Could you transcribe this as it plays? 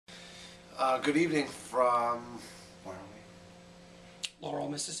Good evening from, where are we? Laurel,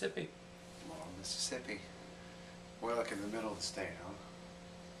 Mississippi. Laurel, Mississippi. We're like in the middle of the state,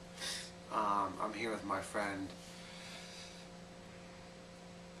 huh? I'm here with my friend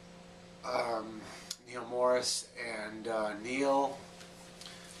Neal Morris and Neal.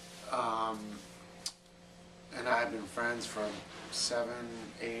 And I have been friends for 7,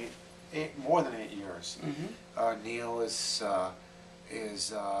 8, more than 8 years. Mm-hmm. Neal is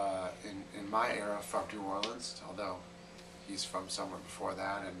in my era from New Orleans, although he's from somewhere before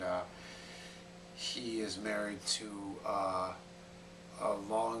that, and he is married to a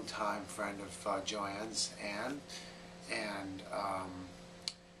longtime friend of Joanne's, Anne, and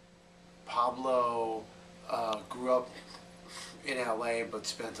Pablo grew up in LA but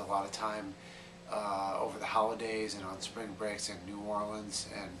spent a lot of time over the holidays and on spring breaks in New Orleans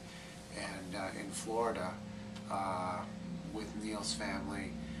and in Florida with Neal's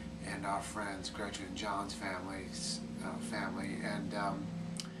family and our friends Gretchen and John's family, and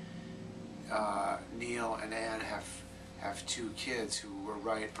Neal and Anne have 2 kids who were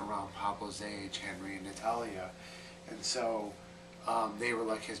right around Pablo's age, Henry and Natalia, and so they were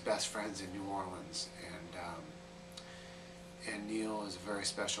like his best friends in New Orleans, and Neal is a very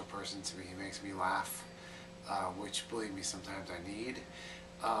special person to me. He makes me laugh, which, believe me, sometimes I need,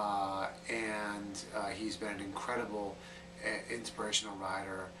 and he's been an incredible inspirational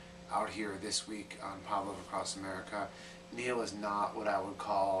rider out here this week on Pablove Across America. Neal is not what I would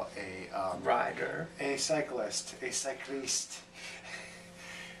call a rider, a cyclist, a cycliste.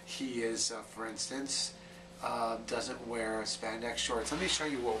 He is, for instance, doesn't wear spandex shorts. Let me show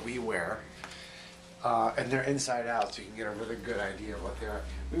you what we wear. And they're inside out, so you can get a really good idea of what they are.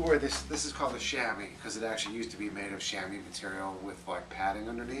 We wear this. This is called a chamois because it actually used to be made of chamois material with like padding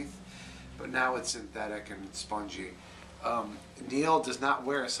underneath, but now it's synthetic and it's spongy. Neal does not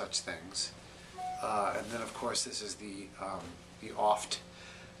wear such things, and then of course this is the oft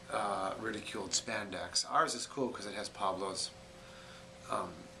ridiculed spandex. Ours is cool because it has Pablo's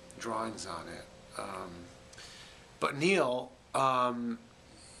drawings on it, but Neal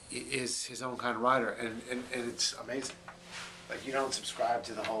is his own kind of rider, and it's amazing. Like, you don't subscribe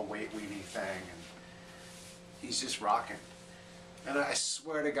to the whole weight weenie thing, and he's just rocking. And I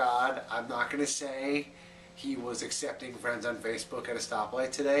swear to God, I'm not going to say he was accepting friends on Facebook at a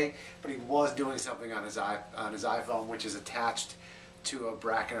stoplight today, but he was doing something on his iPhone, which is attached to a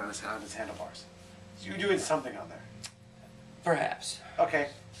bracket on his handlebars. So you're doing something on there. perhaps. Okay.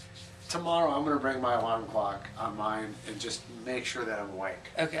 Tomorrow I'm going to bring my alarm clock on mine and just make sure that I'm awake.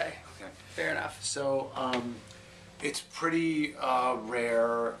 Okay. Okay. Fair enough. So it's pretty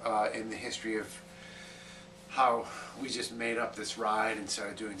rare in the history of how we just made up this ride and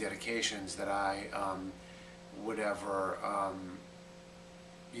started doing dedications that I would ever,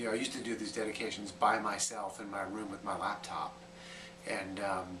 you know, I used to do these dedications by myself in my room with my laptop, and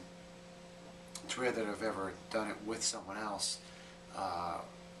it's rare that I've ever done it with someone else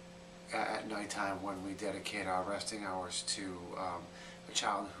at nighttime when we dedicate our resting hours to a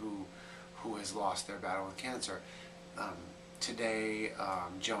child who has lost their battle with cancer. Today,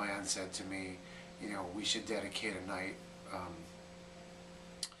 Joanne said to me, you know, we should dedicate a night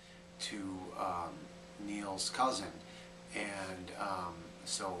to Neal's cousin, and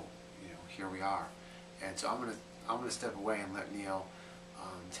so, you know, here we are. And so I'm gonna step away and let Neal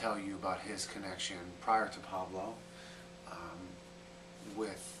tell you about his connection prior to Pablo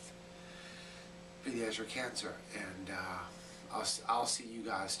with pediatric cancer, and I'll see you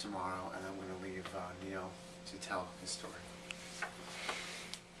guys tomorrow, and I'm gonna leave Neal to tell his story.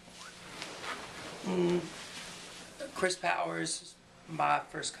 Chris Powers, my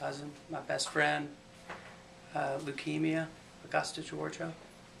first cousin, my best friend, leukemia, Augusta, Georgia.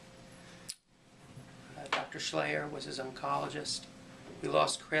 Dr. Schleyer was his oncologist. We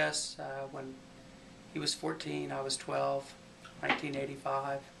lost Chris when he was 14, I was 12,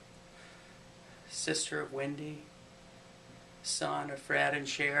 1985. Sister of Wendy, son of Fred and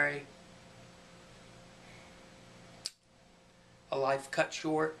Sherry. A life cut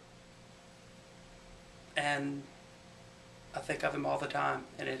short, and I think of him all the time,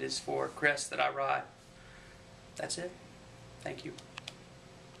 and it is for Chris that I ride. That's it. Thank you.